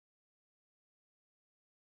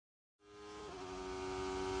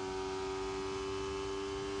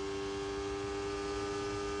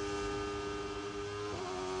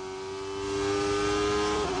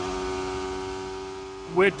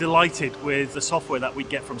We're delighted with the software that we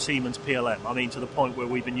get from Siemens PLM. I mean, to the point where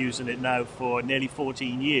we've been using it now for nearly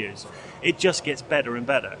 14 years. It just gets better and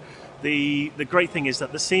better. The great thing is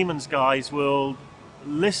that the Siemens guys will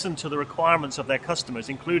listen to the requirements of their customers,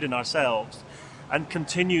 including ourselves, and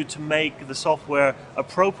continue to make the software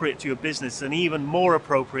appropriate to your business and even more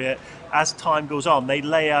appropriate as time goes on. They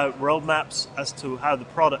lay out roadmaps as to how the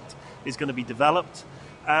product is going to be developed.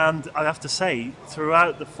 And I have to say,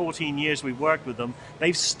 throughout the 14 years we've worked with them,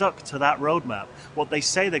 they've stuck to that roadmap. What they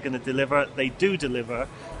say they're going to deliver, they do deliver,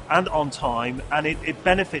 and on time, and it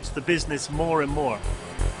benefits the business more and more.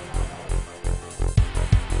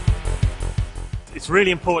 It's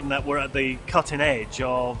really important that we're at the cutting edge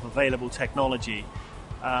of available technology.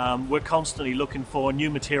 We're constantly looking for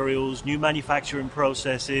new materials, new manufacturing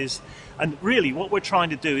processes, and really what we're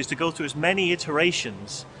trying to do is to go through as many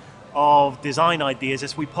iterations of design ideas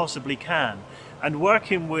as we possibly can. And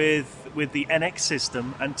working with the NX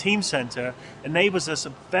system and Teamcenter enables us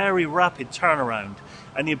a very rapid turnaround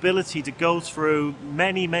and the ability to go through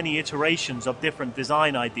many, many iterations of different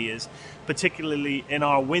design ideas, particularly in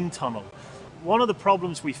our wind tunnel. One of the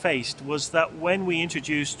problems we faced was that when we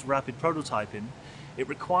introduced rapid prototyping, it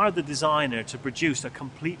required the designer to produce a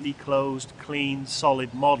completely closed, clean,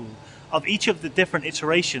 solid model of each of the different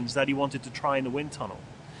iterations that he wanted to try in the wind tunnel.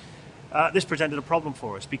 This presented a problem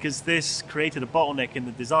for us because this created a bottleneck in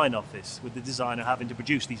the design office with the designer having to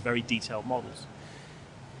produce these very detailed models.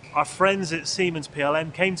 Our friends at Siemens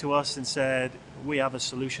PLM came to us and said, we have a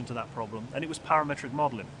solution to that problem, and it was parametric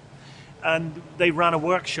modeling. And they ran a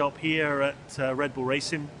workshop here at Red Bull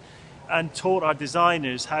Racing and taught our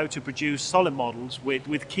designers how to produce solid models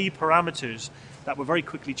with key parameters that were very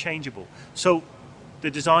quickly changeable. So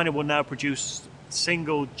the designer will now produce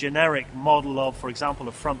single generic model of, for example,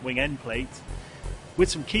 a front wing end plate with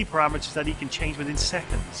some key parameters that he can change within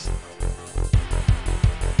seconds.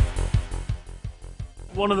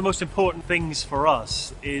 One of the most important things for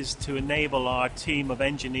us is to enable our team of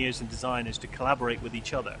engineers and designers to collaborate with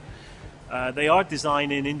each other. They are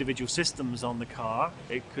designing individual systems on the car.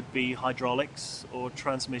 It could be hydraulics or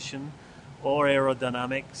transmission or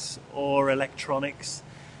aerodynamics or electronics,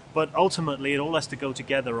 but ultimately it all has to go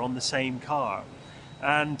together on the same car.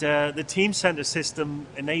 And the Teamcenter system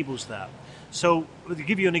enables that. So to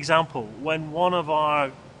give you an example, when one of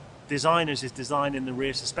our designers is designing the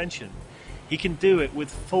rear suspension, he can do it with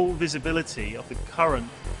full visibility of the current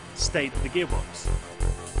state of the gearbox.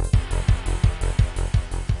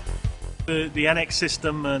 The NX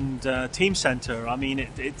system and Teamcenter, I mean,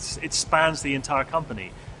 it spans the entire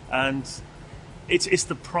company, and it's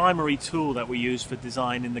the primary tool that we use for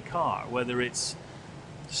design in the car, whether it's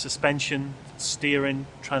suspension, steering,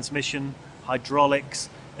 transmission, hydraulics,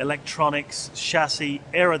 electronics, chassis,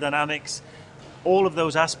 aerodynamics. All of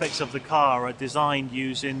those aspects of the car are designed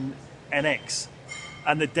using NX,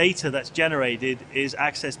 and the data that's generated is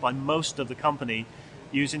accessed by most of the company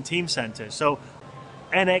using Teamcenter. So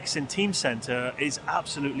NX and Teamcenter is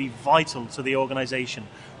absolutely vital to the organization,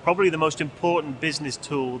 probably the most important business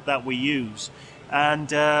tool that we use.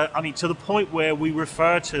 And I mean, to the point where we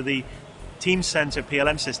refer to the Teamcenter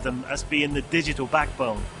PLM system as being the digital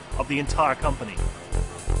backbone of the entire company.